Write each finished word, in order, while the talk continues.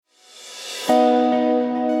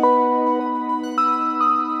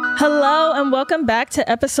Hello and welcome back to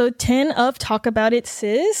episode 10 of Talk About It,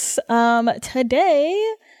 Sis.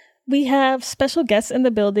 Today we have special guests in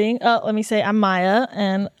the building. Let me say I'm Maya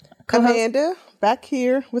and Amanda back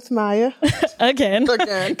here with Maya again,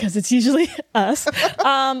 because it's usually us.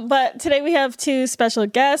 But today we have two special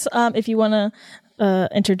guests. If you want to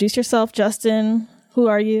introduce yourself, Justin, who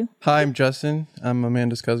are you? Hi, I'm Justin. I'm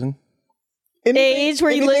Amanda's cousin. Age,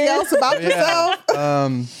 where you live? Anything else about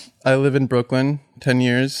yourself? I live in Brooklyn, 10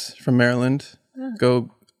 years from Maryland.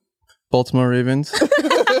 Go Baltimore Ravens.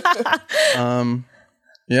 Cool.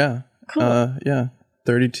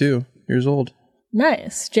 32 years old.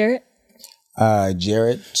 Nice. Jarrett?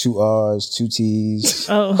 Jarrett, 2 R's, 2 T's.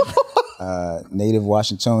 Oh. Native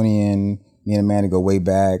Washingtonian. Me and Amanda go way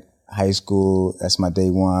back. High school. That's my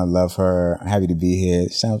day one. Love her. I'm happy to be here.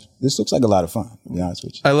 This looks like a lot of fun, to be honest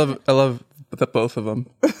with you. I love both of them.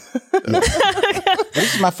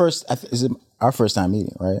 This is my first, is it our first time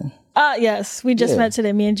meeting, right? Yes. We just met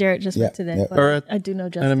today. Me and Jarrett just met today. Yeah. But I do know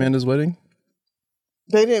Justin. At Amanda's wedding?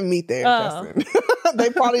 They didn't meet there, Justin. They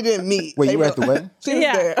probably didn't meet. Wait, you were at the wedding? She was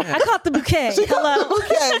there. I caught the bouquet. Hello.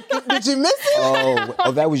 Okay. Did you miss it?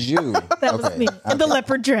 Oh, that was you. That was me. In the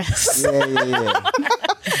leopard dress. Yeah.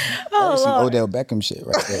 That was some Odell Beckham shit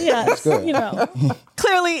right there. Yes. That's good. You know,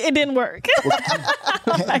 clearly it didn't work.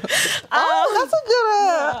 That's a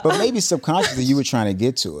good But maybe subconsciously you were trying to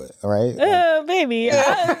get to it, right? Maybe. How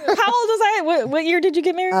old was I? What year did you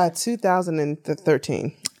get married?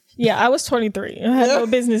 2013. Yeah, I was 23. I had no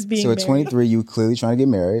business being So at married. 23, you were clearly trying to get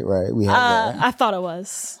married, right? We had that. I thought I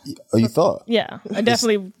was. Oh, you thought? Yeah, I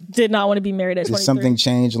definitely did not want to be married at 23. Did something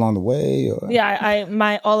change along the way? Or?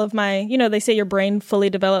 Yeah, all of my, they say your brain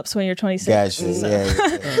fully develops when you're 26. Gotcha. So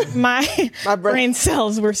Yeah. my brain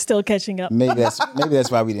cells were still catching up. Maybe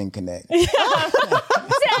that's why we didn't connect.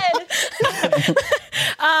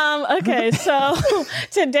 Okay, so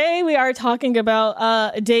today we are talking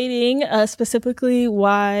about dating, specifically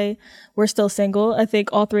why we're still single. I think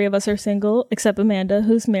all three of us are single, except Amanda,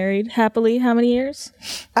 who's married happily. How many years?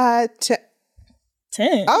 10.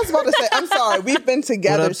 10. I was about to say, I'm sorry. We've been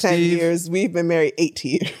together 10 Steve? years. We've been married 8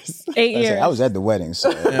 years. 8 years. I was at the wedding, so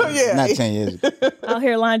not 10 years ago. Out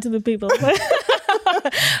here lying to the people.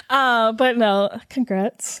 But no,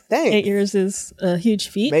 congrats. Thanks. 8 years is a huge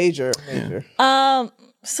feat. Major.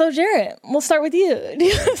 So Jarrett, we'll start with you.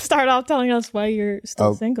 Start off telling us why you're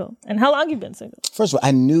still single and how long you've been single. First of all,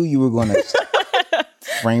 I knew you were going to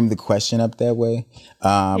frame the question up that way.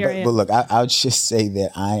 But look, I'll just say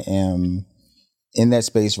that I am in that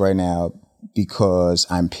space right now because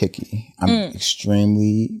I'm picky. I'm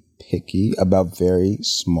extremely picky about very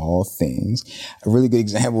small things. A really good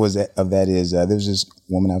example of that is there was this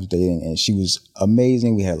woman I was dating and she was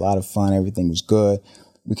amazing. We had a lot of fun. Everything was good.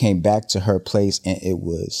 We came back to her place and it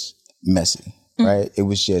was messy, right? It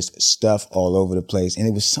was just stuff all over the place. And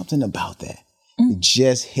it was something about that. It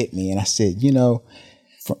just hit me. And I said,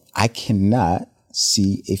 I cannot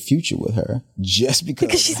see a future with her just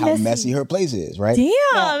because she's how messy her place is, right?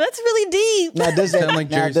 Damn, that's really deep. Now, does Sound like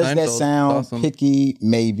Jerry that Seinfeld. sound Awesome. picky?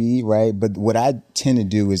 Maybe, right? But what I tend to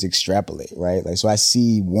do is extrapolate, right? Like, so I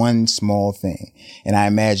see one small thing and I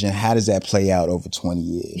imagine how does that play out over 20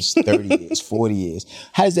 years, 30 years, 40 years?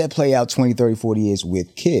 How does that play out 20, 30, 40 years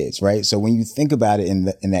with kids, right? So when you think about it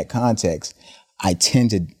in that context, I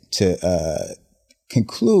tend to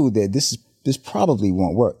conclude that this probably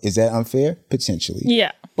won't work. Is that unfair? Potentially.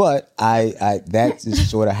 Yeah. But that is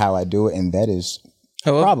sort of how I do it. And that is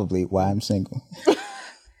probably why I'm single.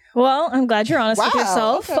 Well, I'm glad you're honest with Wow,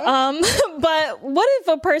 yourself. okay. But what if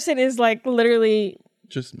a person is like literally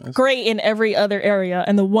Just messy. great in every other area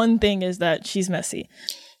and the one thing is that she's messy?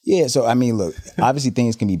 Yeah. So, I mean, look, obviously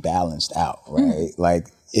things can be balanced out, right? Like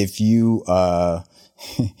if you,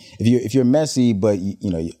 if you're messy, but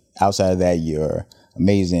outside of that, you're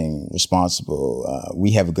amazing, responsible.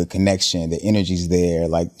 We have a good connection. The energy's there.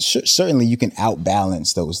 Like certainly you can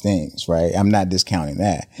outbalance those things, right? I'm not discounting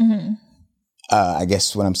that. I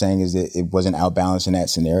guess what I'm saying is that it wasn't outbalanced in that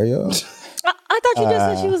scenario. I thought you just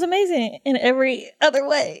said she was amazing in every other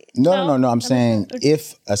way. No. I'm saying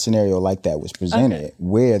if a scenario like that was presented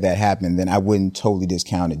where that happened, then I wouldn't totally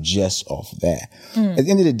discount it just off of that. At the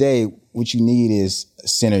end of the day, what you need is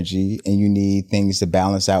synergy and you need things to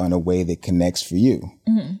balance out in a way that connects for you.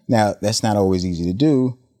 Now, that's not always easy to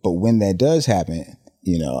do, but when that does happen,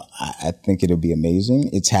 I think it'll be amazing.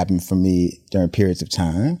 It's happened for me during periods of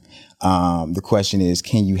time. The question is,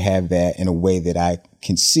 can you have that in a way that I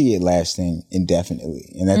can see it lasting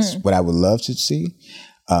indefinitely? And that's what I would love to see.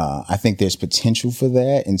 I think there's potential for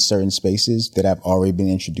that in certain spaces that I've already been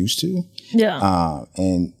introduced to. Yeah.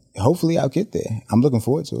 And hopefully I'll get there. I'm looking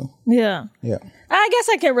forward to it. Yeah. Yeah. I guess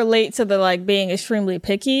I can relate to the like being extremely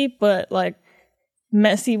picky, but like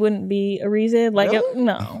messy wouldn't be a reason. Like, Really?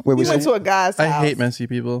 no. Wait, You went to a guy's house. I hate messy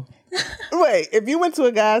people. Wait, if you went to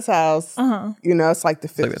a guy's house, you know, it's like the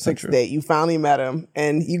fifth or that's not sixth true. date. You finally met him,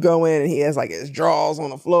 and you go in, and he has like his drawers on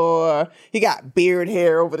the floor. He got beard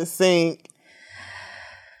hair over the sink.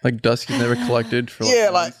 Like dust he's never collected for like Yeah,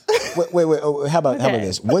 like wait. Oh, how about Okay.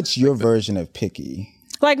 this? What's your version of picky?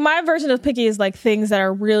 Like my version of picky is like things that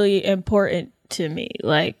are really important to me.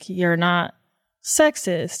 Like you're not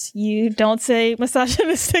sexist. You don't say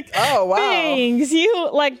misogynistic Oh, wow. things. You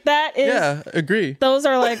like that is Yeah, agree. those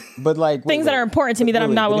are like But like things that are important to me that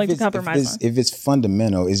I'm not willing to compromise on. If it's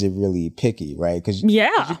fundamental, is it really picky, right? Because Yeah.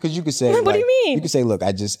 you could say, What do you mean? You could say, look,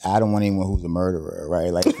 I don't want anyone who's a murderer,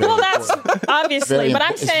 right? Like, Well, that's obviously, but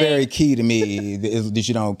I'm it's saying very key to me that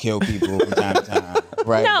you don't kill people from time to time,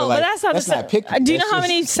 right? no, like, but that's not the same. picky. Do you know That's how just-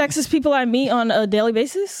 many sexist people I meet on a daily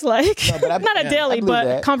basis? Like, but I- not a yeah, daily, I believe but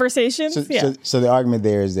that. conversations. So the argument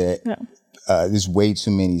there is that Yeah. there's way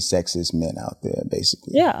too many sexist men out there,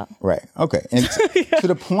 basically. Yeah. Right. Okay. And to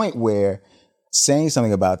the point where saying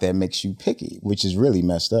something about that makes you picky, which is really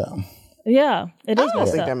messed up. Yeah, it is I don't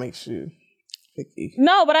messed think up. that makes you picky.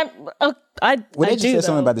 No, but I Well, they I just do, said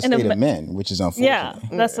something though. about the In a state ma- of men, which is unfortunate. Yeah,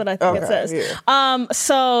 that's what I think it Okay, says. yeah.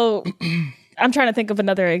 So I'm trying to think of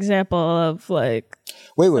another example of like.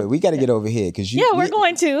 Wait, we got to get over here because Yeah, we're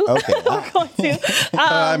going to. Okay. We're going to.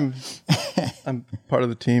 I'm part of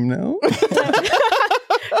the team now.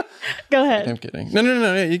 Go ahead. I'm kidding. No.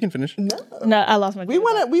 Yeah, you can finish. No, I lost my. We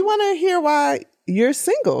want to hear why you're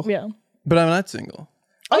single. Yeah. But I'm not single.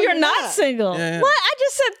 Oh, you're you're not not? single. Yeah, yeah. What? I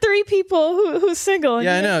just said 3 people who's single. and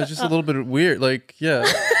Yeah, I you- know. It's just a little bit weird. Like, yeah.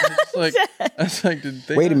 It's like, I was like, did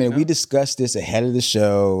they Wait a not minute. know? We discussed this ahead of the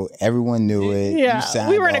show. Everyone knew it. You Yeah, signed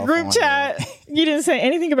we were in a off group on chat. it. You didn't say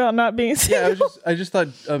anything about not being Yeah, single. I just thought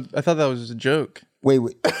that was just a joke. Wait.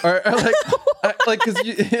 Or like, because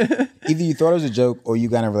Either you thought it was a joke or you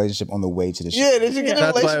got in a relationship on the way to the show. Yeah, did you get a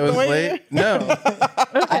that's why I relationship? was the way late. No,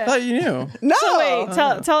 I thought you knew. No. So wait,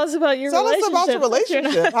 tell us about your Tell us relationship. about your since you're not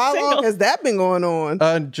relationship. How long single. has that been going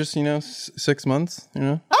on? Just 6 months.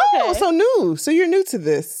 Oh, okay. so new. So you're new to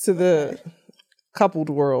this, to the coupled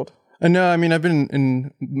world. No, I mean I've been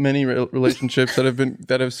in many relationships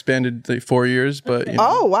that have spanned like 4 years, but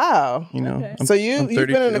Oh, wow. I'm, So I'm you've been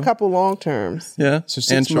in 32. a couple long terms. Yeah, So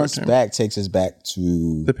and 6 short months term. back takes us back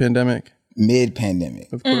to The pandemic,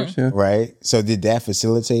 mid-pandemic, of course. Yeah. right? So did that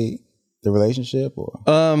facilitate the relationship or?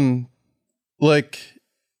 Like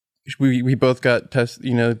we both got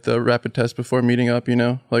the rapid test before meeting up.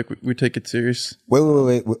 Like we take it serious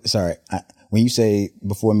Wait. Sorry. When you say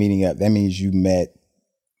before meeting up, that means you met.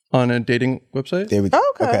 on a dating website. There we go.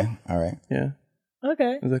 Okay. All right. Yeah,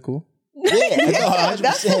 Okay. is that cool? Yeah,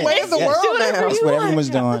 That's the way of the world now. That's what everyone's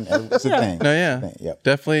doing. It's a thing. No, yeah, Yep.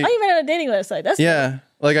 definitely. Oh, you met on a dating website. That's Yeah,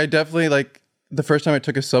 like I definitely like the first time I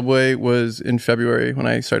took a subway was in February when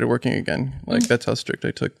I started working again. Like that's how strict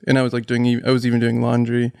I took, and I was like I was even doing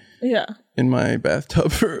laundry Yeah. in my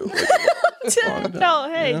bathtub for. Like,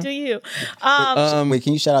 No, hey, do you? Wait,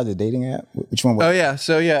 can you shout out the dating app? Which one was Oh yeah,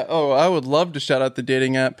 so yeah. Oh, I would love to shout out the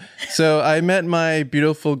dating app. So I met my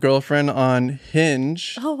beautiful girlfriend on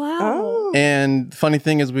Hinge, Oh, wow. and the funny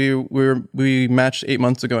thing is we matched 8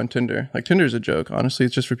 months ago on Tinder. Like Tinder's a joke, honestly.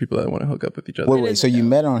 It's just for people that want to hook up with each other. Wait, so you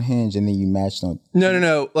met on Hinge and then you matched on.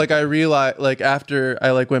 No. Like I realized, like after I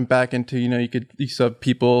like went back into, you still have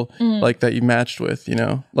people like that you matched with,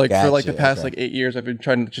 like for like the Gotcha, past okay. like 8 years, I've been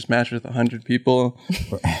trying to just match with 100 people,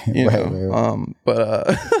 Right.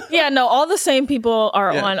 But Yeah, no, all the same people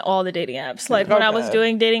are on all the dating apps. Like when I was Okay.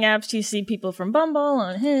 doing dating apps, you see people from Bumble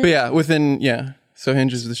on Hinge. but yeah, so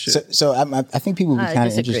Hinge is the shit. So I think people would be I kind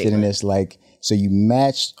of disagree. interested in this. Like, so you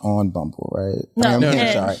matched on Bumble, right? No, I mean, on Hinge.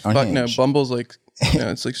 Hinge, sorry, on Fuck Hinge. no, Bumble's like,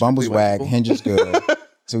 it's like Bumble's strictly white whack. people. Hinge is good.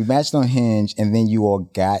 So we matched on Hinge, and then you all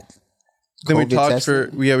got. Then we COVID talked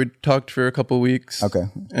tested? we talked for a couple weeks. Okay.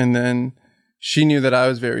 And then she knew that I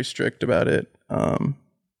was very strict about it.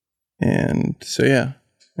 And so yeah.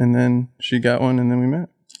 And then she got one and then we met.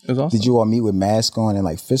 It was awesome. Did you all meet with mask on and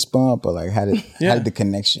like fist bump, or like how did the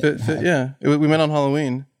connection? Yeah. We met on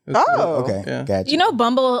Halloween. It was cool. Okay, Yeah. gotcha. You know,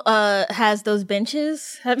 Bumble has those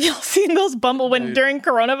benches. Have y'all seen those Bumble during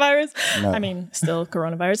coronavirus? No. I mean, still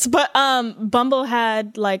coronavirus, but Bumble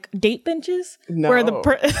had like date benches where No.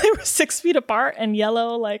 they were 6 feet apart and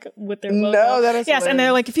yellow, like with their logo. No, that is yes, and they're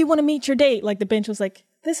hilarious. like, if you want to meet your date, like the bench was like,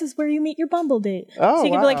 this is where you meet your Bumble date. Oh, so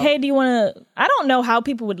you could be like, wow. hey, do you want to? I don't know how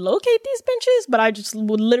people would locate these benches, but I just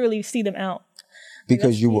would literally see them out.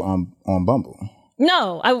 because you were on Bumble.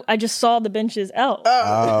 No, I just saw the benches out.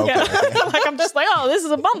 Oh, okay. Yeah. Like I'm just like, oh, this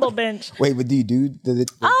is a Bumble bench. Wait, but do you do the dating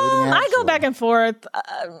apps? I go or- back and forth.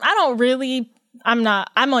 I don't really. I'm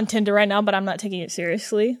on Tinder right now, but I'm not taking it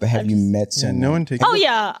seriously. But have you met Yeah, someone? no one takes. Oh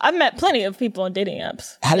yeah, I've met plenty of people on dating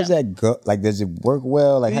apps. How does that go? Like, does it work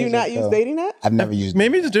well? Like, Do how you does that not use go? dating app? I've never used.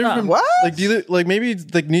 Maybe it's different from What? like do you like maybe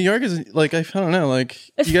like New York is like I don't know like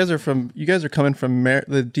you guys are coming from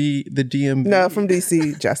the DMV. No, from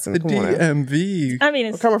DC, Justin. the Come on. DMV. I mean,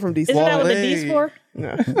 it's, Coming from DC. isn't that what the Wale. D's for?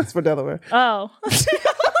 No, it's for Delaware. Oh,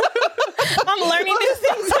 I'm learning new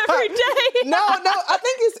things every day. No, I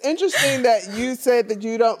think it's interesting that you said that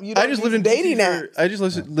you don't I just lived in dating DC apps. I just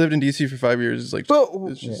lived in DC for 5 years. It's like, But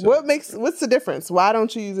it's just- what's the difference? Why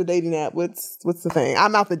don't you use a dating app? What's the thing?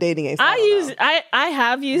 I'm out the dating app. I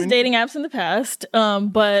have used dating apps in the past,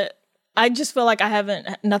 but I just feel like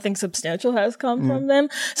nothing substantial has come from them.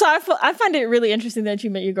 So I find it really interesting that you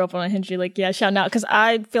met your girlfriend on Hinge. You're like, yeah, shout out. Because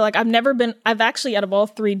I feel like I've actually, out of all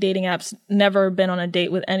 3 dating apps, never been on a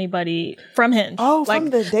date with anybody from Hinge. Oh, like, from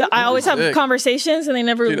the dating I always have Sick. conversations and they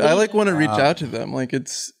never dude, I like want to reach out to them. Like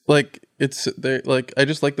they like I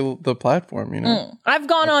just like the platform, you know. I've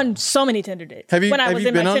gone on so many Tinder dates Have you when I have was you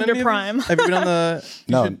in been my on Tinder any of prime. these? Have you been on the?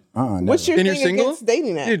 No, should- What's your And you're thing single? against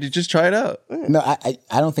dating apps? Dude, you just try it out. No, I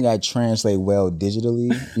don't think I translate well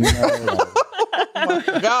digitally. You know,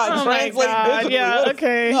 like, God, Oh my translate God, digitally. yeah, What is-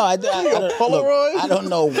 okay. no, I don't. Polaroid? Look, I don't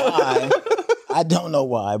know why. I don't know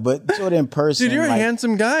why, but sort of in person. Dude, you're a like,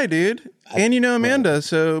 handsome guy, dude. And you know Amanda,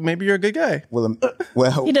 so maybe you're a good guy. Well,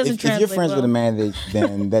 He doesn't if you're translate friends with well. a man,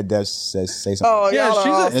 then that does say something. Oh, Yeah, y'all are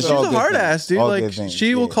awesome. she's It's all a good hard things. ass, dude. All Like good things,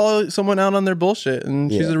 she will yeah. call someone out on their bullshit, and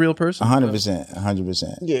she's a real person.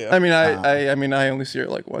 100%. Yeah. I mean, I mean, I only see her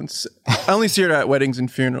like once. I only see her at weddings and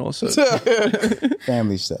funerals. So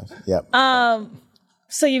Family stuff. Yep.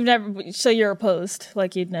 So you're opposed.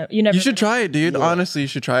 Like you never. you should try it, dude. Honestly, you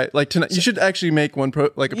should try it. Like tonight, you should actually make one You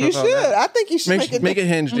profile. should. I think you should Make a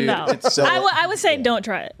Hinge, dude. No, It's, So- I would say don't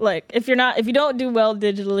try it. Like if you don't do well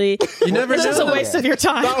digitally, you never it's just a know. waste of your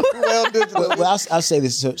time. well, digitally. Well, I'll say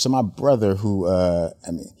this. So my brother, who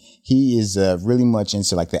he is really much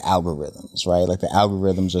into like the algorithms, right? Like the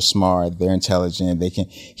algorithms are smart, they're intelligent.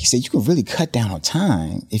 He said you can really cut down on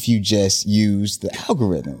time if you just use the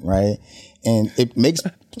algorithm, right? And it makes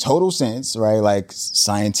total sense, right? Like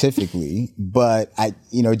scientifically, but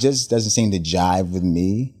it just doesn't seem to jive with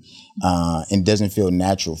me. And doesn't feel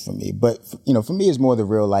natural for me. But for me, it's more the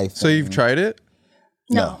real life. So you've tried it.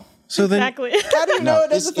 No. So then, Exactly. How do you know it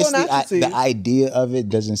doesn't feel natural to you? the idea of it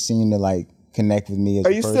doesn't seem to like connect with me as Are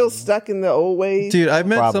a you person. still stuck in the old ways? dude, I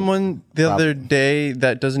met Probably. someone the other day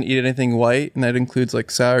that doesn't eat anything white, and that includes like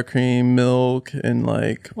sour cream, milk, and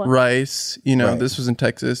like rice. Right. This was in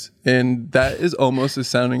Texas, and that is almost as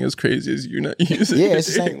sounding as crazy as you not using. Yeah, your it's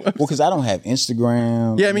the same. dating website. Well, because I don't have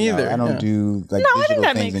Instagram. Yeah, me you know, either, I don't yeah. do like I think digital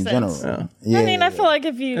that things makes in sense. general. I mean, I feel like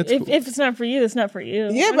if it's not for you, it's not for you.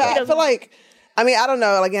 Yeah, but I feel like, I don't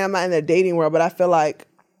know. Like, I'm not in the dating world, but I feel like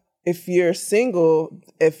if you're single,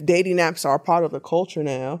 if dating apps are a part of the culture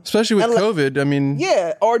now, Especially with And, like, COVID. I mean,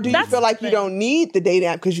 yeah. Or do you That's feel like the you thing. don't need the dating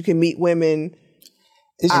app because you can meet women?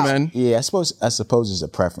 It's just, man. yeah, I suppose it's a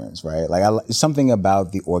preference, right? Like it's something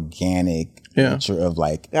about the organic Yeah. nature of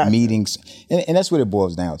like meetings, and that's what it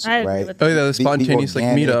boils down to, I agree right? with that. oh yeah, the spontaneous like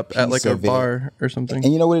organic meetup at like piece a of it. bar or something.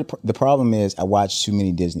 And you know what? The problem is, I watch too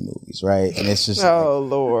many Disney movies, right? And it's just Oh,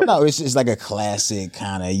 Lord. no, it's like a classic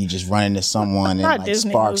kind of. You just run into someone and Not like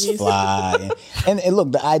Disney sparks movies. fly, and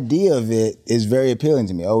look, the idea of it is very appealing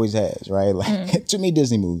to me. Always has, right? Like too many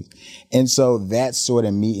Disney movies, and so that sort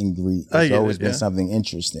of meet and greet I has get always it, been yeah. something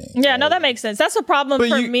interesting. Yeah, no, that makes sense. That's a problem But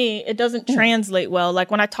for you- me. It doesn't translate well.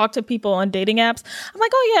 Like when I talk to people on dating apps, I'm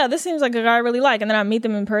like, oh yeah, this seems like a guy I really like. And then I meet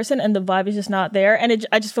them in person and the vibe is just not there. And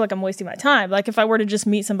I just feel like I'm wasting my time. Like if I were to just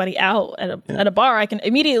meet somebody out at a bar, I can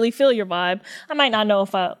immediately feel your vibe. I might not know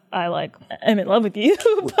if I like am in love with you,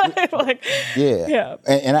 but like, Yeah.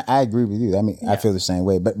 And I agree with you. I mean, I feel the same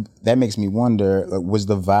way. But that makes me wonder, like, was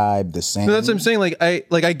the vibe the same? So that's what I'm saying. Like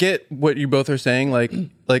I get what you both are saying. Like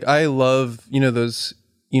I love those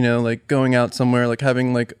like going out somewhere, like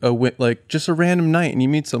having like like just a random night and you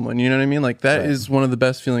meet someone. You know what I mean? Like that is one of the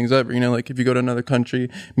best feelings ever. Like if you go to another country,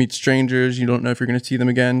 meet strangers, you don't know if you're going to see them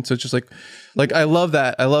again. So it's just like I love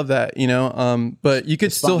that. But you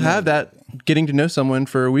could still have that getting to know someone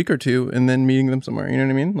for a week or two and then meeting them somewhere. You know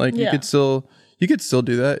what I mean? Like Yeah. you could still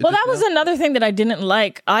do that. well, that was another thing that I didn't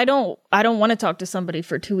like. I don't want to talk to somebody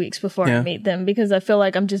for 2 weeks before I Yeah. meet them because I feel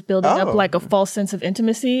like I'm just building up like a false sense of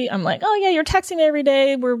intimacy. I'm like, oh yeah, you're texting me every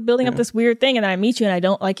day. We're building up this weird thing, and then I meet you and I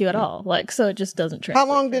don't like you at all. Like, so it just doesn't translate.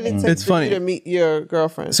 How long did it take It's for funny. you to meet your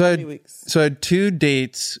girlfriend? So I How many had, weeks? so I had 2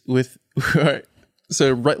 dates with. All right.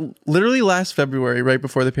 literally last February, right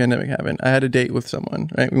before the pandemic happened, I had a date with someone,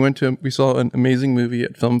 right? We saw an amazing movie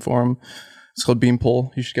at Film Forum. It's called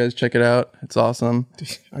Beanpole. You should guys check it out. It's awesome.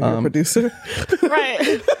 Are you a producer?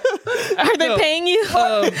 Right. Are they paying you?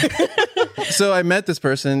 So I met this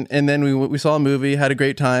person, and then we saw a movie, had a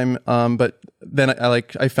great time. But then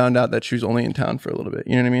I found out that she was only in town for a little bit.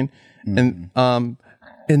 You know what I mean? Mm-hmm.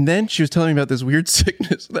 And then she was telling me about this weird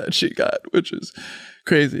sickness that she got, which is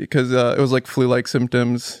crazy because it was like flu-like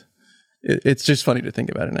symptoms. It's just funny to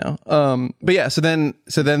think about it now. But yeah, so then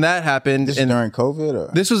that happened. This during COVID,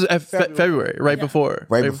 or this was February, right before.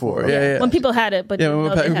 Right before. Yeah. When people had it, but yeah,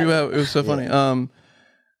 it was so funny.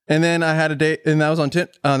 And then I had a date, and that was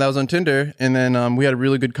on Tinder, and then we had a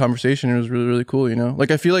really good conversation. It was really, really cool. You know,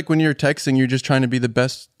 like I feel like when you're texting, you're just trying to be the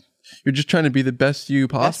best. You're just trying to be the best you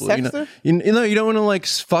possible. You know, you don't want to like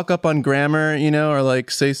fuck up on grammar, you know, or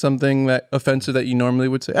like say something that offensive that you normally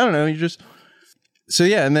would say. I don't know. You just. So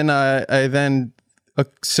yeah, and then I then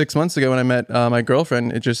 6 months ago when I met my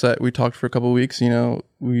girlfriend, it just we talked for a couple of weeks. You know,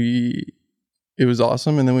 it was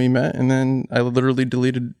awesome, and then we met, and then I literally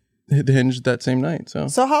deleted the Hinge that same night. So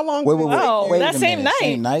how long? Wait, that same night.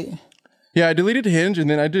 Same night. Yeah, I deleted Hinge, and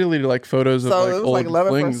then I deleted like photos of like it was old like love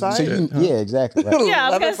at flings first and sight? shit, huh? Yeah, exactly. Right. Yeah, I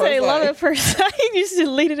was gonna say love at first sight. You just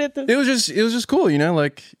deleted it. It was just cool, you know.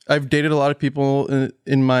 Like I've dated a lot of people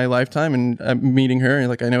in my lifetime, and I'm meeting her, and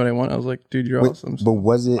like I know what I want. I was like, dude, you're awesome. But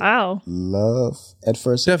was it wow love at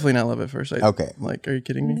first sight? Definitely not love at first sight. Okay. Like, are you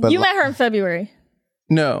kidding me? But you met her in February.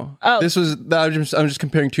 No. Oh. This was I'm just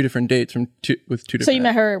comparing two different dates with two different. So you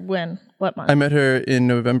met her when? What month? I met her in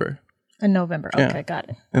November. In November. Okay, Yeah. got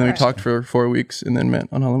it. And then we talked for 4 weeks and then met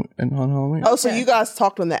on Halloween. Oh, so you guys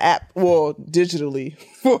talked on the app, well, digitally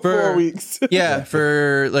for 4 weeks. Yeah,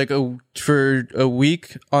 for a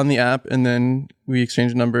week on the app, and then we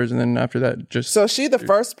exchanged numbers, and then after that, just So is she the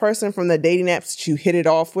first person from the dating apps that you hit it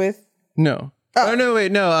off with? no. Oh no,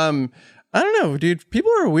 wait, no. I don't know, dude.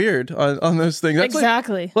 People are weird on those things. That's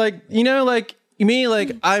Exactly. Like you know, like me,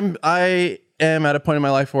 like I am at a point in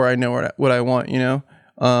my life where I know what I want. You know.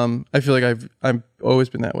 I feel like I've always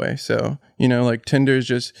been that way. So, you know, like Tinder's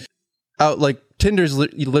just out, like Tinder's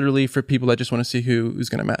literally for people that just want to see who's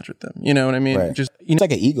going to match with them. You know what I mean? Right. Just, It's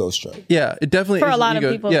like an ego stroke. yeah, it definitely For is a lot an of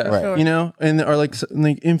ego. people, Yeah. for sure. You know, and are like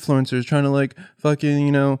influencers trying to like fucking,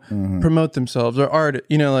 you know, promote themselves or art,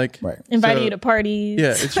 you know, like Right. Inviting you to parties.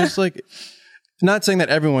 yeah, it's just like, not saying that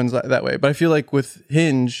everyone's that way, but I feel like with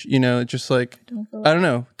Hinge, you know, it's just like, I don't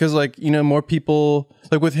know. Cause like, you know, more people,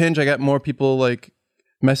 like with Hinge, I got more people like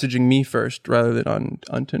messaging me first rather than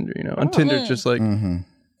on Tinder, you know. On Tinder, it's just like,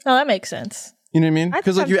 Oh, that makes sense. you know what I mean? I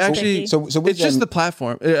Because think like you I'm actually, picky. So it's just the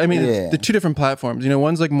platform. I mean, Yeah. the two different platforms, you know,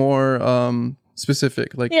 one's like more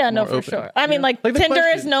specific, like Yeah, no, more for open. sure. I mean, like Like the Tinder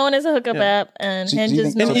is question. known as a hookup Yeah. app, and So Hinge you is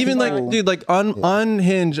think- known And even for, like, dude, like on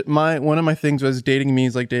Hinge, one of my things was dating me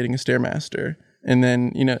is like dating a Stairmaster. And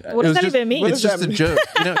then, you know, What does it was that just, even mean? It's What does just that a mean? joke,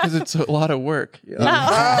 you know, because it's a lot of work.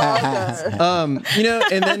 Oh. You know,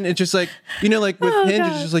 and then it's just like, you know, like with Hinge,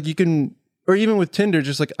 it's just like you can, or even with Tinder,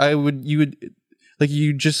 just like you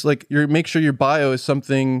make sure your bio is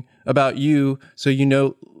something about you, so you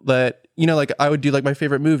know that, you know, like I would do like my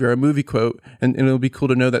favorite movie or a movie quote, and it'll be cool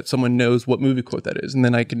to know that someone knows what movie quote that is, and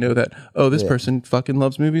then I can know that, oh, this person fucking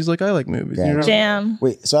loves movies like I like movies. You know? Jam.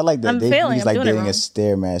 Wait, so I like that. I'm failing. It's I'm like doing it dating a wrong.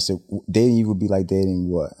 Stairmaster. Dating you would be like dating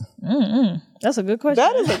what? That's a good question.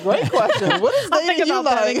 That is a great question. What is I'll think dating you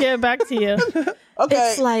about that and like? get back to you.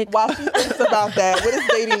 Okay, It's like- while she thinks about that, what is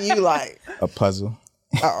dating you like? A puzzle.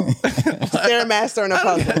 Oh, Stairmaster and a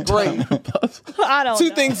puzzle. Great. I don't Two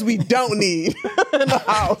know. things we don't need in the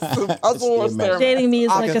house: a puzzle or Stairmaster. Stairmaster. Dating me is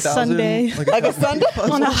like a 1,000, Sunday Like a Sunday.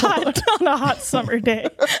 on a hot summer day.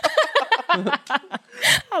 I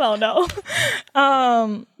don't know.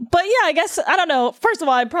 But yeah, I guess I don't know. First of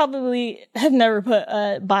all, I probably have never put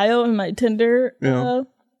a bio in my Tinder. Yeah.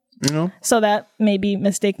 You know? So that may be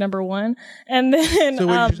mistake number one. And then So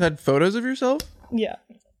you just had photos of yourself? yeah.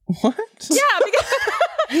 What? Yeah, because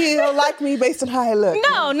He don't like me based on how I look.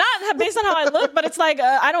 no, not based on how I look, but it's like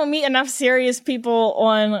I don't meet enough serious people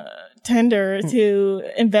on Tinder to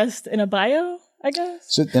invest in a bio, I guess.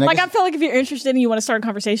 So then Like I feel like if you're interested and you want to start a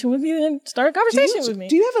conversation with me, then start a conversation with me.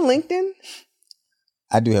 Do you have a LinkedIn?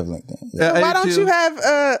 I do have LinkedIn. Yeah. I Why do don't too. you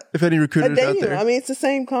have If any a recruiters out dating? there. I mean, it's the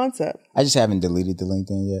same concept. I just haven't deleted the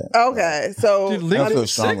LinkedIn yet. Okay, so Dude, I don't feel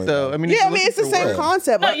LinkedIn's strongly sick though. about it. I mean, yeah, if I you're mean, it's the looking for same work.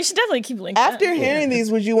 concept. No, Like, you should definitely keep LinkedIn. after hearing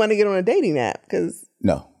these, would you want to get on a dating app? Because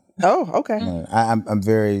No. okay. I'm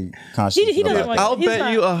very conscious. He doesn't about want- that. I'll He's bet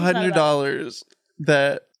not- you he's not $100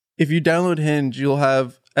 that if you download Hinge, you'll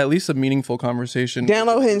have at least a meaningful conversation.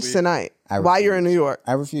 Download Hinge tonight while you're in New York.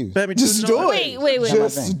 I refuse. I mean, Just do it. Wait.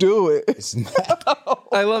 Just do it. It's not.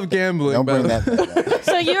 I love gambling. Don't bring but- that back.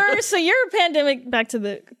 So your pandemic, back to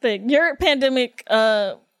the thing, your pandemic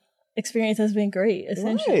experience has been great,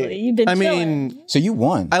 essentially. Right. You've been I chilling. mean, So you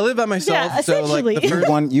won. I live by myself, Yeah, so like the essentially.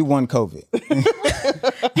 first, You won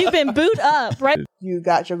COVID. You've been boot up, right? You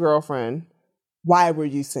got your girlfriend. Why were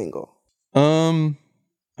you single?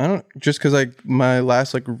 I don't, just because like my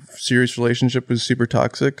last like serious relationship was super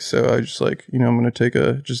toxic, so I just like, you know, I'm gonna take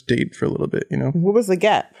a just date for a little bit, you know. What was the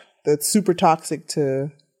gap that's super toxic to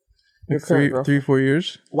your current girlfriend? 3-4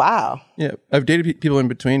 years. Wow. Yeah, I've dated people in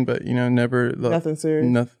between, but you know, never Nothing serious?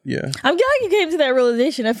 Nothing. Yeah. I'm glad you came to that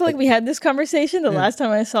realization. I feel like we had this conversation the last time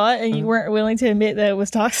I saw it, and you weren't willing to admit that it was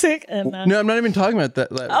toxic. And No, I'm not even talking about that.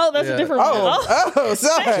 oh, that's a different one. Oh,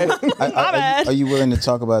 sorry. bad. Are you willing to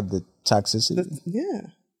talk about the toxicity? Yeah.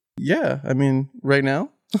 Yeah, I mean, right now.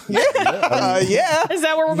 Yeah. Is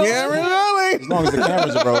that where we're going? Yeah, really. As long as the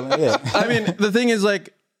cameras are rolling, yeah. I mean, the thing is,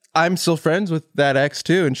 like, I'm still friends with that ex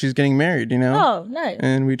too, and she's getting married, you know. Oh, nice.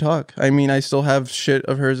 And we talk. I mean, I still have shit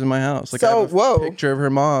of hers in my house. Like, I So, have a whoa. picture of her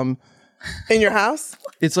mom. In your house?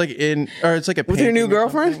 It's like it's like a. With your new painting or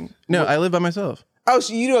girlfriend? something. No, I live by myself. Oh,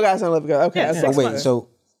 so you guys don't live together. Okay. Yeah, that's Oh, fine. wait, so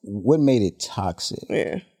what made it toxic?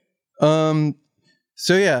 Yeah.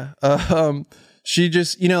 So yeah, she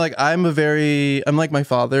just, you know, like I'm like my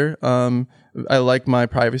father. I like my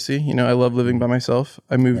privacy. You know, I love living by myself.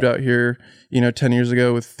 I moved out here, you know, 10 years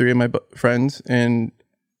ago with 3 of my friends, and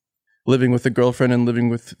living with a girlfriend and living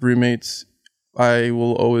with roommates. I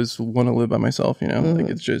will always want to live by myself, you know, like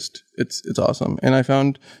it's just, it's awesome. And I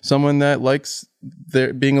found someone that likes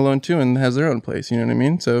their being alone too and has their own place. You know what I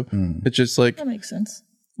mean? So it's just like, That makes sense.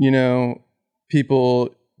 you know,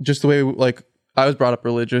 people, just the way, like, I was brought up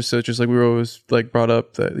religious, so it's just like we were always like brought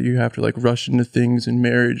up that you have to like rush into things in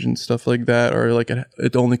marriage and stuff like that, or like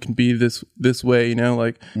it only can be this way, you know,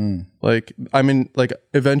 like I mean, like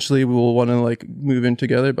eventually we will want to like move in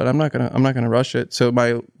together, but I'm not gonna rush it. So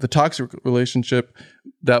the toxic relationship,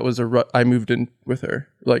 that was I moved in with her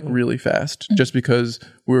like really fast, just because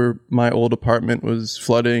my old apartment was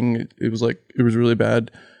flooding. It was really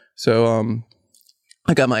bad. So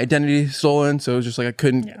I got my identity stolen, so it was just like I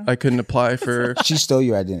couldn't apply for. She stole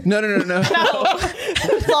your identity. No.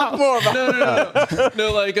 Talk more about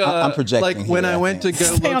No, like I'm projecting like when here, I I went to go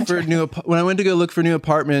look for look for new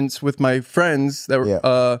apartments with my friends that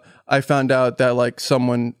were I found out that like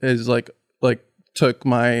someone is like took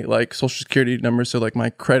my like social security number, so like my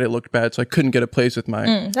credit looked bad, so I couldn't get a place with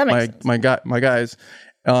my that makes sense. my guys.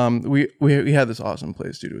 We had this awesome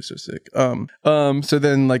place, dude. It was so sick. So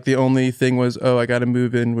then like the only thing was, I got to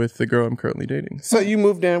move in with the girl I'm currently dating. So you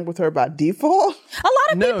moved in with her by default? A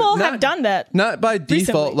lot of people have done that. Not by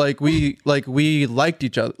default. Recently. We liked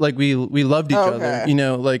each other. Like we loved each other. You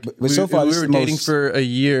know, like so far, we this were is the dating most- for a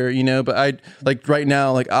year. You know, but I like right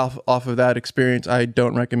now, like off of that experience, I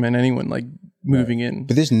don't recommend anyone like moving in.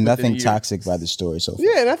 But there's nothing year. toxic about the story so far.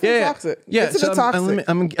 Yeah, nothing toxic. Yeah, It's a so bit toxic.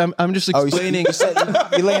 I'm just explaining.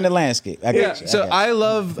 You're laying the landscape. I Yeah. got you. So I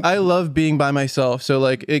love being by myself. So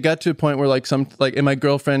like it got to a point where like and my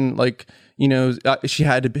girlfriend, like, you know, she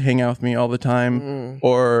had to hang out with me all the time,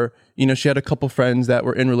 or, you know, she had a couple friends that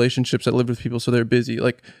were in relationships that lived with people, so they're busy.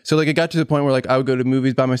 Like, so like it got to the point where like I would go to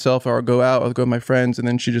movies by myself, or I'd go out, I'd go with my friends, and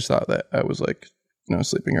then she just thought that I was like, you know,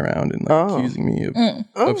 sleeping around and like accusing me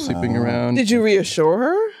of sleeping around. Did you reassure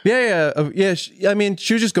her? Yeah. I mean,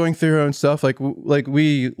 she was just going through her own stuff.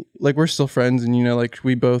 We're still friends, and you know, like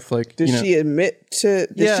we both like. Did she admit to?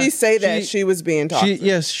 Did she say that she was being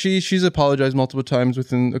toxic? She's apologized multiple times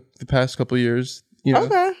within the past couple of years. You know?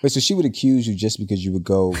 Okay. Wait, so she would accuse you just because you would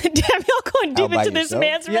go. Damn, y'all going deep by into this yourself?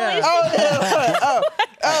 man's Yeah. relationship.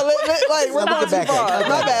 We're not too back far. up.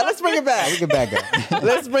 My bad. Let's bring it back. We can back up.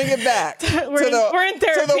 Let's bring it back. We're in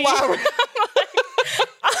therapy. To the why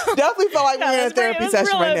definitely feel like we're in a let's bring- therapy let's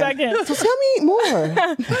session reel it right back now. in. So tell me more.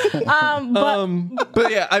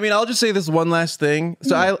 But yeah, I mean, I'll just say this one last thing.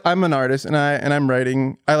 So I'm an artist, and I'm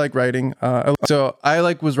writing. I like writing. So I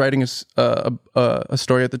was writing a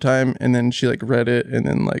story at the time, and then she like read it, and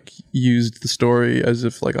then like used the story as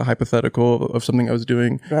if like a hypothetical of something I was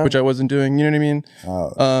doing, which I wasn't doing. You know what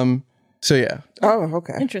I mean? So yeah, Oh,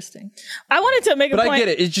 okay. Interesting. I wanted to make a But point. I get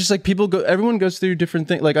it. It's just like everyone goes through different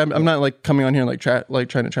things. Like I'm not like coming on here and like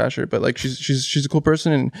trying to trash her, but like she's a cool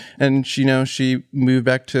person and she moved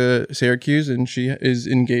back to Syracuse and she is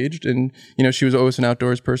engaged and she was always an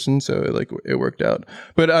outdoors person, so it worked out.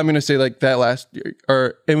 But I'm gonna say like that last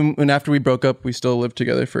year, and after we broke up, we still lived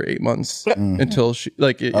together for 8 months until she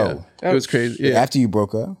it was crazy. Yeah. After you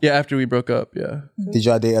broke up? Yeah, after we broke up. Yeah. Did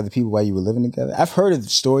y'all date other people while you were living together? I've heard of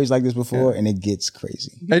stories like this before, and it gets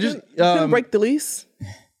crazy. I just Couldn't break the lease.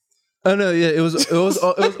 Oh no, yeah, it was always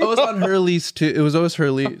on her lease too. It was always her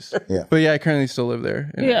lease. Yeah. But yeah, I currently still live there.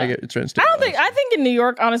 And Yeah. I get it's rent. I think in New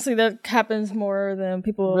York, honestly, that happens more than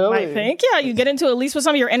people Really? might think. Yeah, you get into a lease with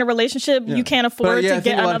somebody, you're in a relationship, you can't afford But yeah, to I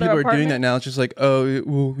think get a lot of another people apartment. are doing that now. It's just like, oh,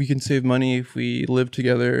 well, we can save money if we live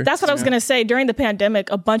together. That's what I was going to say. During the pandemic,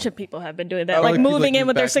 a bunch of people have been doing that. Oh, like like people, moving like, in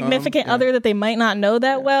with move their back home? significant Yeah. other that they might not know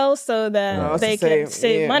that well so that they can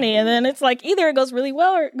save money. And then it's like either it goes really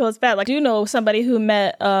well or it goes bad. Like, I do know somebody who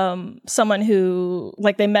met someone who,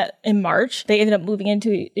 like, they met in March. They ended up moving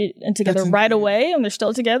into together right away and they're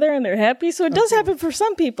still together and they're happy. So it does happen for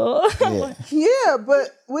some people. Yeah. Yeah,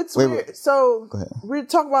 but what's Wait, weird? So ahead. we're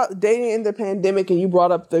talking about dating in the pandemic, and you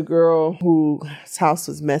brought up the girl whose house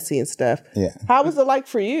was messy and stuff. Yeah. How was it like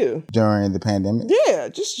for you? During the pandemic? Yeah,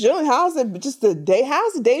 just chilling. How's it? Just the day.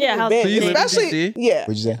 How's the dating Yeah, how's been? the dating? So you live in Especially, DC? yeah.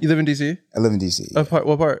 What'd you say? You live in DC? I live in DC.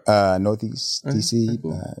 What part? Northeast DC,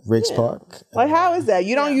 Ridge Park. Like, how is that?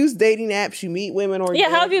 You don't use dating apps. You meet women or Yeah,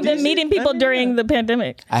 how have you been meeting people during the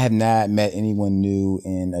pandemic? I have not met anyone new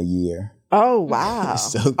in a year. Oh wow!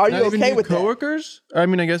 So- Are you Not even okay new with that? coworkers? I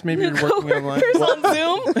mean, I guess maybe you're working online. Coworkers on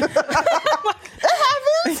Zoom?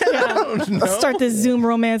 Let's start this Zoom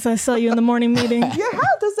romance I sell you in the morning meeting. Yeah,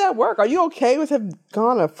 how does that work? Are you okay with have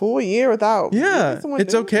gone a full year without? Yeah, meeting someone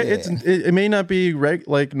it's new? okay. Yeah. It may not be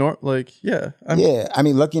yeah. Yeah, I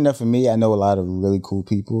mean, lucky enough for me, I know a lot of really cool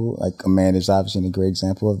people. Like Amanda's obviously a great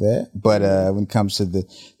example of that. But when it comes to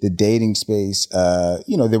the dating space,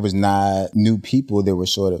 there was not new people. There were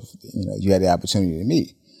sort of, you had the opportunity to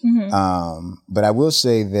meet. But I will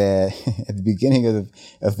say that at the beginning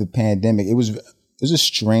of the pandemic, it was a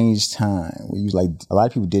strange time where a lot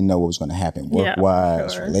of people didn't know what was going to happen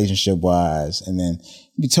work-wise, relationship-wise. And then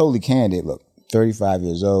to be totally candid, look, 35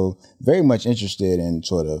 years old, very much interested in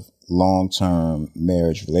sort of long-term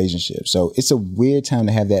marriage relationship. So it's a weird time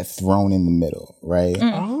to have that thrown in the middle, right?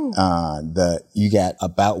 You got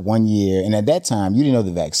about 1 year, and at that time you didn't know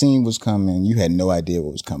the vaccine was coming. You had no idea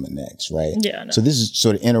what was coming next, right? Yeah. No. So this is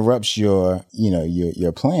sort of interrupts your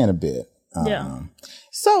plan a bit. Yeah.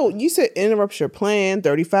 So you said interrupts your plan.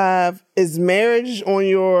 35 is marriage on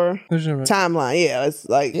your timeline. Yeah, it's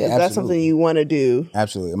like is that absolutely. something you want to do?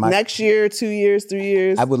 Absolutely. Next year, 2 years, 3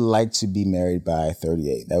 years. I would like to be married by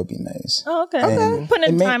 38. That would be nice. Oh, okay. And- Putting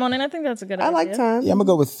and time on it, I think that's a good idea. I like time. Yeah, I'm gonna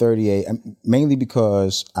go with 38, mainly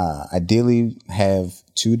because ideally have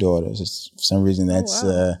 2 daughters. For some reason, that's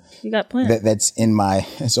You got plans. that's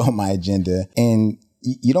it's on my agenda, and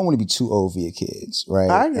you don't want to be too old for your kids, right?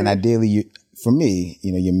 I agree. And ideally, for me,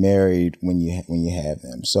 you're married when you have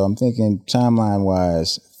them. So I'm thinking timeline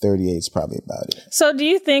wise, 38 is probably about it. So do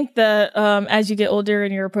you think that as you get older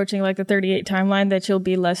and you're approaching like the 38 timeline that you'll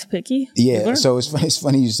be less picky? Yeah, so it's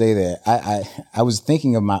funny you say that. I was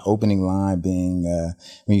thinking of my opening line being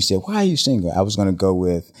when you said, "Why are you single?" I was going to go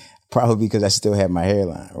with probably because I still have my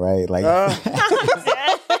hairline, right? Like,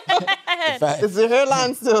 Is the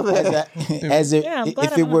hairline still there?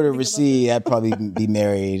 if it were to recede, I'd probably be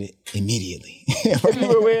married immediately. If you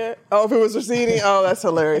were weird? Oh, if it was receding? Oh, that's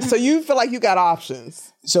hilarious. So you feel like you got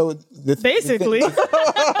options. So Basically. the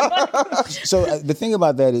thing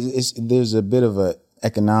about that is there's a bit of a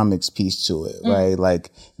economics piece to it, right?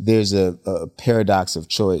 Like there's a paradox of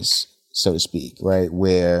choice, so to speak, right?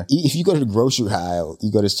 Where if you go to the grocery aisle,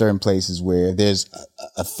 you go to certain places where there's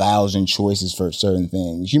 1,000 choices for certain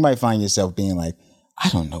things. You might find yourself being like, I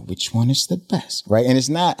don't know which one is the best, right? And it's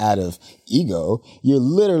not out of ego. You're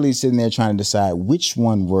literally sitting there trying to decide which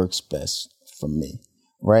one works best for me,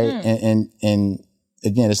 right? And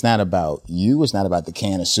again, it's not about you. It's not about the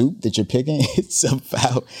can of soup that you're picking. It's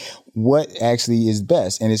about what actually is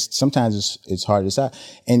best. And sometimes it's hard to decide.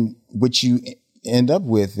 And what you end up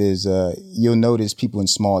with is you'll notice people in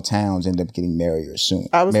small towns end up getting married soon.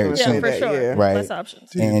 I was going to say for that, sure. yeah. Right. Less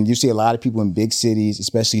options. And you see a lot of people in big cities,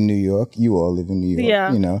 especially New York. You all live in New York,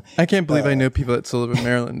 Yeah. I can't believe I know people that still live in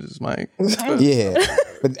Maryland. Is my Yeah.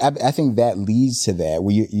 But I think that leads to that,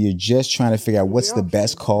 where you're just trying to figure out what's the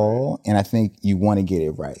best call, and I think you want to get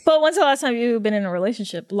it right. But when's the last time you've been in a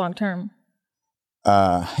relationship long term?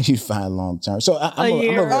 You find long term. So I'm A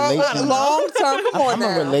year. a relation. Long term. Come on I'm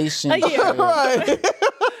now. a relation. A year. Right.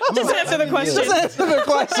 Just answer the question. Just answer the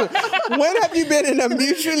question. When have you been in a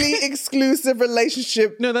mutually exclusive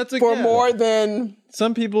relationship No, that's for more than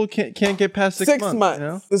Some people can't get past 6 6 months. months? You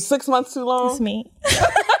know? Is 6 months too long? It's me.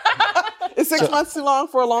 Is 6 months too long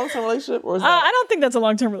for a long-term relationship? Or is that? I don't think that's a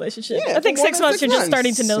long-term relationship. Yeah, I think for more 6 than months 6 you're just months.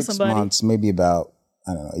 starting to know 6 somebody. months, maybe about,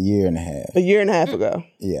 I don't know, a year and a half. A year and a half ago.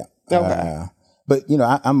 Yeah. Okay. But,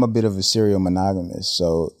 I'm a bit of a serial monogamist,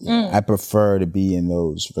 so I prefer to be in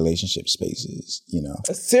those relationship spaces,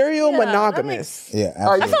 A serial Yeah, that monogamous. Yeah,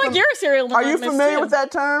 Are you, I feel like you're a serial are you monogamous, familiar too. with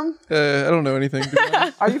that term? I don't know anything. To be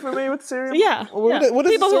honest. Are you familiar with serial? Yeah. What yeah. is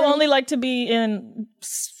People who serial- only like to be in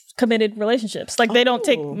committed relationships. Like they don't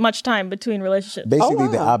take much time between relationships. basically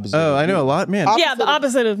the wow. opposite. Oh, I know a lot, man. Yeah, the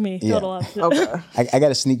opposite of me. Total opposite. Okay. I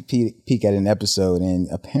got a sneak peek at an episode, and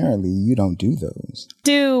apparently you don't do those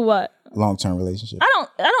Do what? long-term relationships. I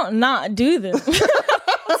don't not do them.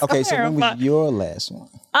 Okay, so when was terrified. your last one?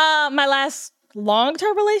 My last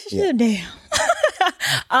long-term relationship? Damn.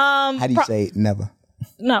 How do you say never?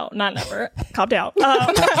 No, not never. Calm down.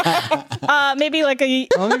 Maybe like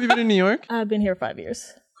How long have you been in New York? I've been here 5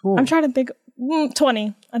 years. Cool. I'm trying to think.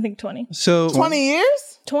 20. I think 20. So 20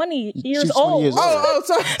 years? 20 years She's 20 old. years old.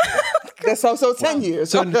 So 10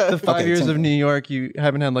 years. So Okay. the 5 years 10. of New York, you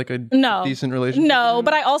haven't had like a No. decent relationship? No,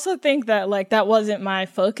 but I also think that like that wasn't my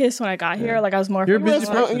focus when I got here. Like I was more You're a focused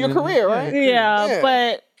busy on- person. in your career, right? Yeah,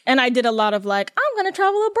 but and I did a lot of like I'm gonna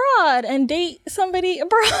travel abroad and date somebody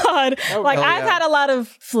abroad. Like I've had a lot of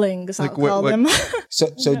flings. I'll call them.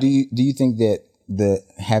 So do you think that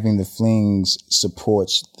having the flings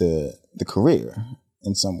supports the career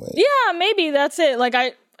in some way? Yeah, maybe that's it. Like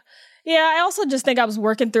I also just think I was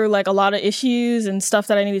working through like a lot of issues and stuff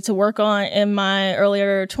that I needed to work on in my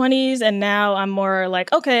earlier 20s. And now I'm more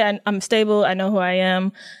like, okay, I'm stable. I know who I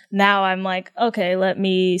am. Now I'm like, okay, let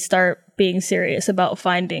me start being serious about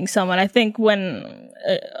finding someone. I think when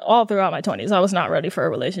all throughout my 20s, I was not ready for a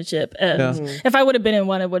relationship. And if I would have been in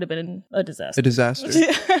one, it would have been a disaster. A disaster.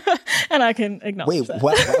 And I can acknowledge Wait, that.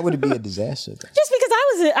 why would it be a disaster? Then? Just because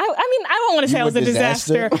I mean, I don't want to say I was were a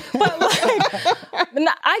disaster, disaster? but like,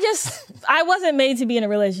 I wasn't made to be in a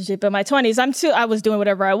relationship in my 20s. I was doing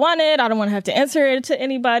whatever I wanted. I don't want to have to answer it to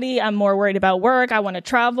anybody. I'm more worried about work. I want to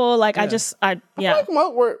travel. Like, I feel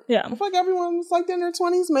like everyone's like in their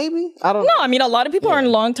 20s, maybe. I don't know. No, I mean, a lot of people are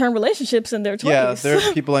in long-term relationships in their 20s. Yeah, there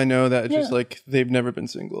are people I know that just like they've never been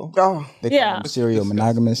single. Oh, They call them serial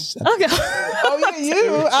monogamous. Okay. oh yeah,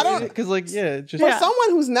 you. I don't. Because like just For someone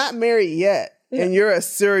who's not married yet, and you're a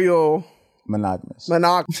serial Monogamous.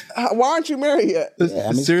 why aren't you married yet?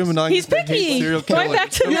 a serial monogamous. He's picky. Serial Going back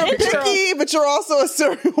to the You're intro. picky, but you're also a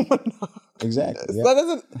serial monogamous. Exactly. Yeah.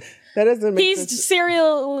 That doesn't make He's sense.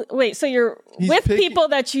 serial. Wait, so you're He's with picky. people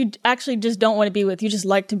that you actually just don't want to be with. You just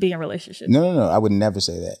like to be in relationships. No. I would never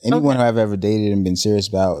say that. Anyone who I've ever dated and been serious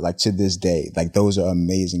about, like to this day, like those are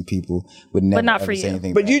amazing people. Would never not ever for say you.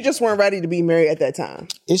 anything. But bad. you just weren't ready to be married at that time.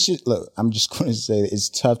 It's just look. I'm just going to say that it's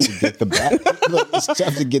tough to get the look. It's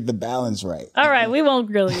tough to get the balance right. All right, we won't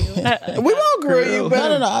grill you. We won't grill you,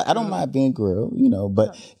 but No. I don't mind being grilled,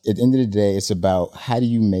 but at the end of the day, it's about how do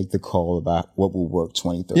you make the call about what will work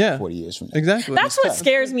 20, 30, 40 years from now. exactly. That's what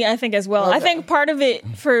scares me, I think, as well. I think part of it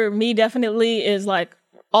for me definitely is like,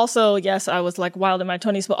 also, yes, I was like wild in my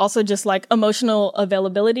 20s, but also just like emotional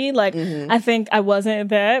availability. Like, I think I wasn't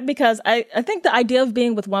that because I think the idea of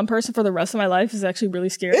being with one person for the rest of my life is actually really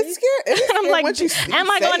scary. it's scary. It is And I'm scary like, once you am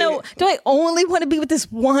I say going to, it. do I only want to be with this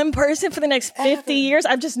one person for the next 50 years?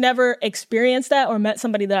 I've just never experienced that or met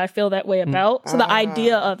somebody that I feel that way about. So the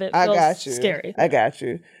idea of it I feels got you. scary. I got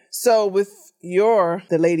you. So with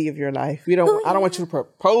the lady of your life, I don't want you to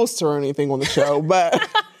propose to her or anything on the show, but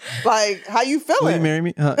like, how you feeling? Will you marry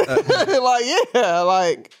me?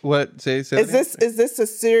 What? Say Is that this a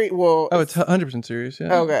serious? Well, Oh, it's 100% serious.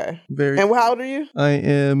 Yeah. okay. Very. And how old are you? I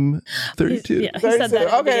am 32. Yeah, he said 32. that at the Okay,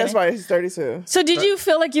 that's beginning. right. He's 32. So did you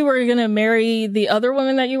feel like you were going to marry the other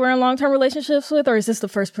woman that you were in long-term relationships with? Or is this the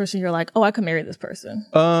first person you're like, oh, I could marry this person?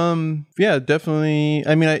 Yeah, definitely.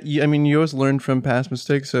 I mean, you always learn from past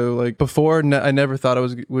mistakes. So like before, I never thought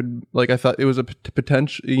I thought it was a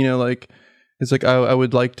potential, like, it's like, I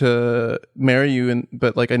would like to marry you,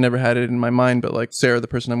 but like, I never had it in my mind. But like Sarah, the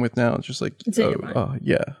person I'm with now, it's just like, It's in your mind. oh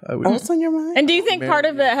yeah, I would. What's on your mind? And do you think part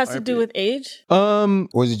of it has to do with age? Or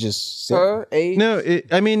is it just Her age? No,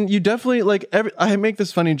 I mean, you definitely like I make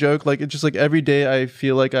this funny joke, like it's just like every day I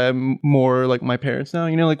feel like I'm more like my parents now.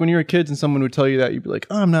 Like when you were kids and someone would tell you that, you'd be like,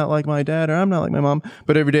 oh, I'm not like my dad or I'm not like my mom.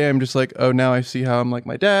 But every day I'm just like, oh, now I see how I'm like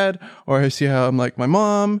my dad or I see how I'm like my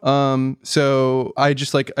mom. So I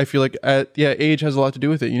just like I feel like yeah, age has a lot to do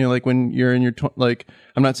with it. You know, like when you're in your like,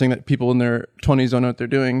 I'm not saying that people in their 20s don't know what they're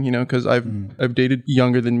doing. You know, because I've dated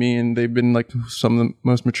younger than me, and they've been like some of the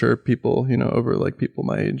most mature people. You know, over like people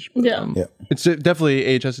my age. But, it's definitely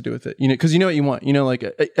age has to do with it. You know, because you know what you want. You know, like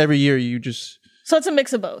every year you just. So it's a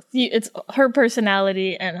mix of both. It's her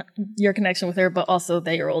personality and your connection with her, but also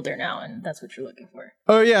that you're older now, and that's what you're looking for.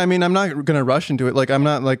 Oh yeah, I mean, I'm not gonna rush into it. Like, I'm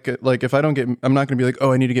not like if I don't get, I'm not gonna be like,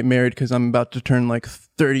 oh, I need to get married because I'm about to turn like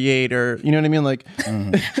 38 or you know what I mean, like.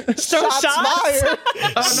 Shots fired.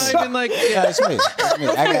 I'm not even like. Yeah, it's me.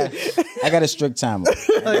 I got a strict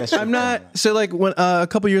timeline. Like, I'm not. So like when a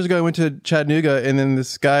couple years ago, I went to Chattanooga, and then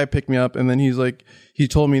this guy picked me up, and then he's like, he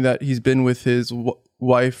told me that he's been with his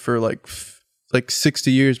wife for like 60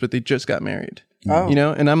 years, but they just got married. Oh. You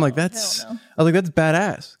know, and I'm like, I was like, that's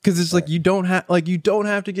badass, because it's like you don't have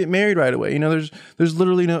to get married right away. You know, there's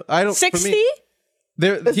literally no. I don't 60.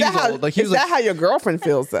 Is that how your girlfriend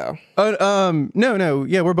feels though? No,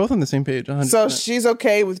 yeah, we're both on the same page. 100%. So she's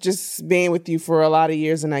okay with just being with you for a lot of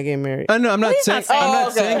years and not getting married. No, I'm not saying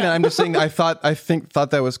that. I'm just saying I thought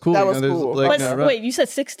that was cool. That was cool. Like, wait, you said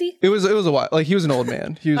 60? It was a while. Like, he was an old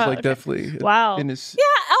man. He was definitely in his. Yeah.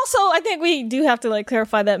 Also, I think we do have to like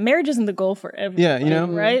clarify that marriage isn't the goal for everyone. Yeah, you know,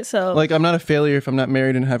 right? So like, I'm not a failure if I'm not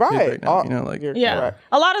married and have kids right now. You know, like a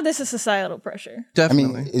lot of this is societal pressure.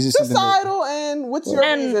 Definitely. I mean, is it societal and what's your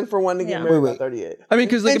reason for wanting to get married by 38? I mean,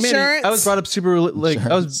 because like, man, I was brought up super we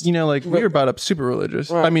were brought up super religious.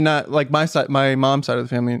 Right. I mean, not like my mom's side of the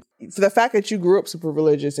family. For the fact that you grew up super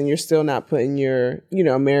religious and you're still not putting your,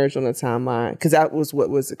 marriage on the timeline, because that was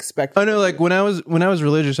what was expected. Oh no, like when I was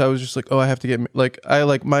religious, I was just like, oh, I have to get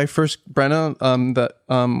my first Brenna,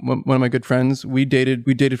 one of my good friends, we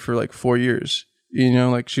dated for like 4 years. You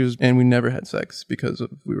know, like she was, and we never had sex because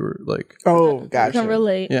we were like, oh, gotcha. I can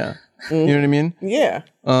relate. Yeah. You know what I mean? Yeah.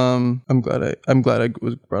 I'm glad I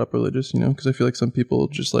was brought up religious, because I feel like some people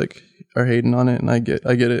just like are hating on it, and I get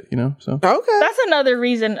it, so. Okay. That's another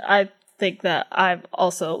reason I think that I've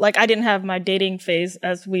also, like, I didn't have my dating phase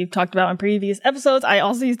as we've talked about in previous episodes. I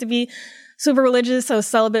also used to be super religious, so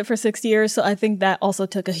celibate for 6 years. So I think that also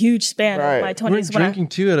took a huge span of my 20s. You were drinking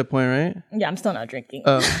too at a point, right? Yeah, I'm still not drinking.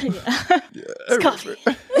 It's coffee.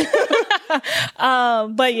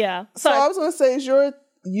 But yeah. So I was going to say, is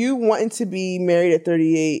you wanting to be married at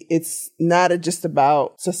 38, it's not just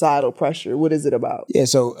about societal pressure. What is it about? Yeah,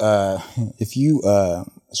 so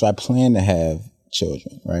so I plan to have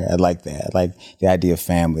children, right? I like that. I like the idea of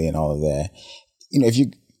family and all of that. If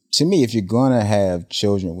you're going to have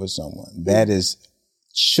children with someone, that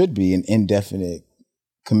should be an indefinite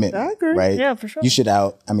commitment. I agree. Right? Yeah, for sure. You should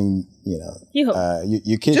your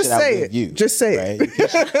kids should outlive you. Just say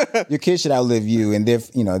it. Your kids should outlive you, and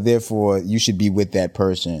therefore you should be with that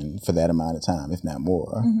person for that amount of time, if not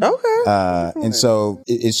more. Mm-hmm. Okay. And so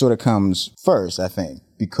it sort of comes first, I think,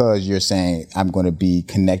 because you're saying I'm going to be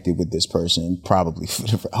connected with this person probably,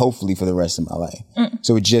 hopefully for the rest of my life.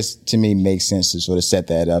 So it just, to me, makes sense to sort of set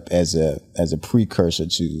that up as a precursor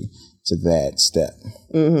to that step.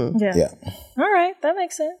 Mm-hmm. Yeah. All right, that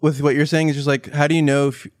makes sense. With what you're saying is just like, how do you know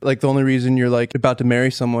if like the only reason you're like about to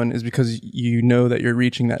marry someone is because you know that you're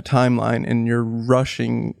reaching that timeline and you're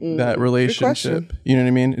rushing that relationship? You know what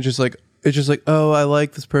I mean? It's just like, oh, I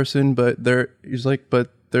like this person, but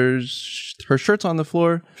there's her shirt's on the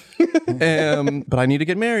floor, but I need to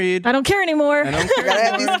get married. I don't care anymore. I gotta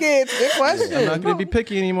have these kids. Good question. I'm not going to be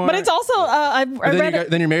picky anymore. But it's also,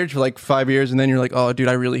 then you're married for like 5 years, and then you're like, oh, dude,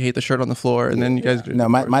 I really hate the shirt on the floor. And then you guys. No,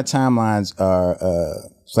 my timelines are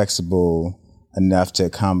flexible enough to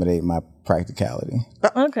accommodate my practicality.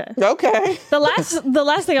 Okay. The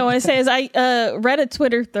last thing I want to say is I read a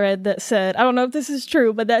Twitter thread that said, I don't know if this is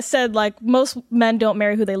true, but that said, like, most men don't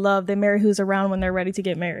marry who they love. They marry who's around when they're ready to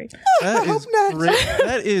get married.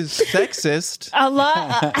 That is sexist. A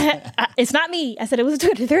lot. It's not me. I said it was a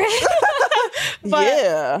Twitter thread. But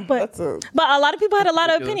a lot of people had a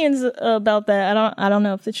lot of opinions about that. I don't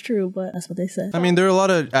know if it's true, but that's what they said. I mean, there are a lot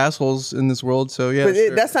of assholes in this world, so yeah.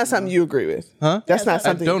 But that's not something you agree with, huh? That's not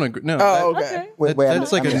something. I don't agree. No. Oh, okay.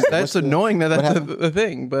 That's annoying that's a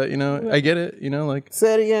thing, but I get it. Like,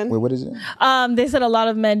 say it again. Wait, what is it? They said a lot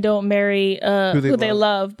of men don't marry who they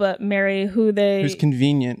love, but marry who's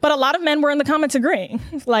convenient. But a lot of men were in the comments agreeing,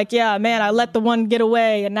 like, yeah, man, I let the one get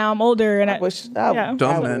away, and now I'm older, and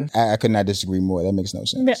dumb man. I could not disagree more. That makes no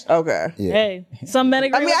sense. Yeah. Okay. Yeah. Hey, some men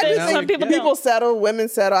agree. I do think some people settle, women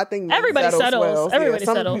settle. I think everybody settles. Well. Everybody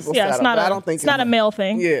settles. Yeah, it's not. I don't think it's not a male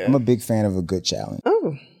thing. Yeah, I'm a big fan of a good challenge.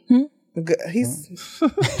 Oh. He's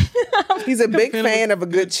a big fan of a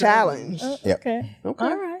good challenge. Okay. All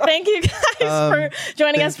right. Thank you guys for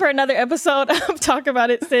joining us for another episode of Talk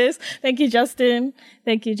About It, Sis. Thank you, Justin.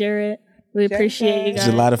 Thank you, Jared. We appreciate you It guys.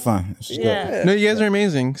 was a lot of fun. It was good. No, you guys are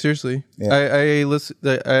amazing. Seriously, Yeah. I listen.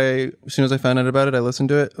 As soon as I found out about it, I listened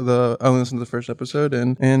to it. I only listened to the first episode,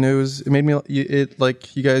 and it made me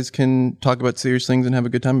like you guys can talk about serious things and have a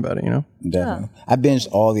good time about it. You know. Definitely. I binged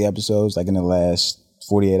all the episodes like in the last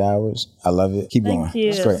 48 hours. I love it. Keep going. Thank you.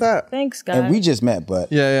 It's great. What's up? Thanks, guys. And we just met,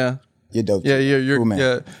 but Yeah. you're dope. Yeah, too. you're Cool, man.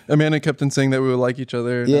 yeah. Amanda kept on saying that we would like each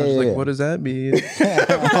other. And I was like, what does that mean?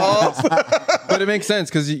 But it makes sense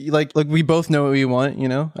because like we both know what we want. You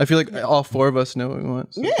know, I feel like all four of us know what we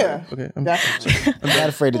want. So, Yeah. Okay. Definitely. I'm not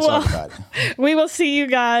afraid to talk about it. We will see you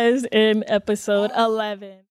guys in episode 11.